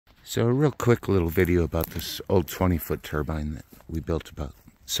So a real quick little video about this old 20-foot turbine that we built about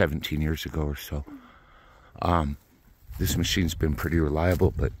 17 years ago or so. This machine's been pretty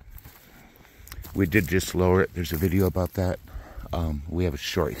reliable, but we did just lower it. There's a video about that. We have a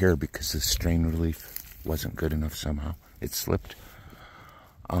short here because the strain relief wasn't good enough somehow. It slipped.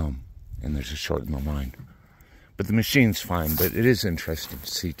 And there's a short in the line. But the machine's fine, but it is interesting to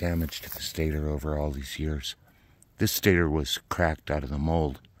see damage to the stator over all these years. This stator was cracked out of the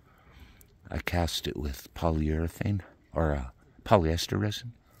mold. I cast it with polyurethane, or polyester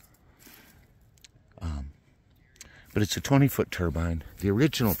resin. But it's a 20-foot turbine. The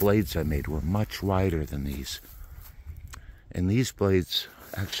original blades I made were much wider than these. And these blades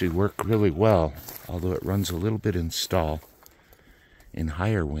actually work really well, although it runs a little bit in stall in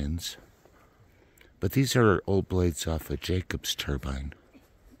higher winds. But these are old blades off a Jacobs turbine.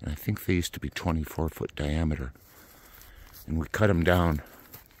 And I think they used to be 24-foot diameter. And we cut them down.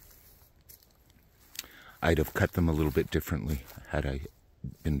 I'd have cut them a little bit differently had I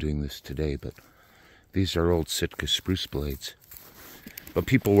been doing this today, but these are old Sitka spruce blades. But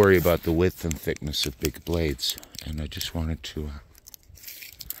people worry about the width and thickness of big blades, and I just wanted to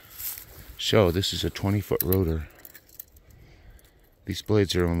show this is a 20-foot rotor. These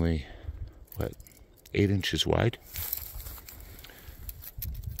blades are only, what, 8 inches wide?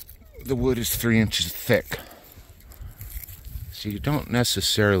 The wood is 3 inches thick. So you don't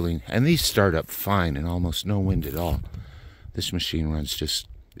necessarily, and these start up fine and almost no wind at all. This machine runs just,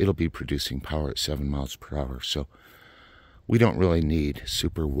 it'll be producing power at 7 miles per hour. So we don't really need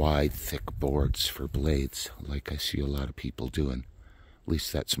super wide, thick boards for blades like I see a lot of people doing. At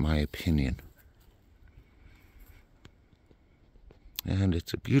least that's my opinion. And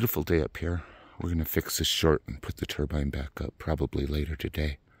it's a beautiful day up here. We're going to fix this short and put the turbine back up probably later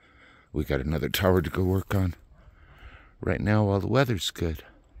today. We got another tower to go work on right now while the weather's good.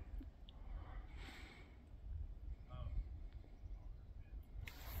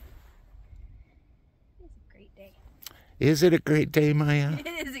 It's a great day. Is it a great day, Maya?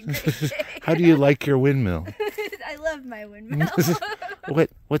 It is a great day. How do you like your windmill? I love my windmill.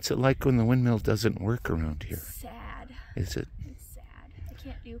 What's it like when the windmill doesn't work around here? Sad. Is it? It's sad. I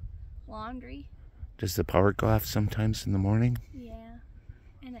can't do laundry. Does the power go off sometimes in the morning? Yeah.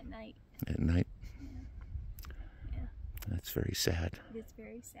 And at night. At night? Yeah. That's very sad. It is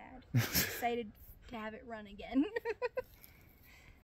very sad. I'm excited to have it run again.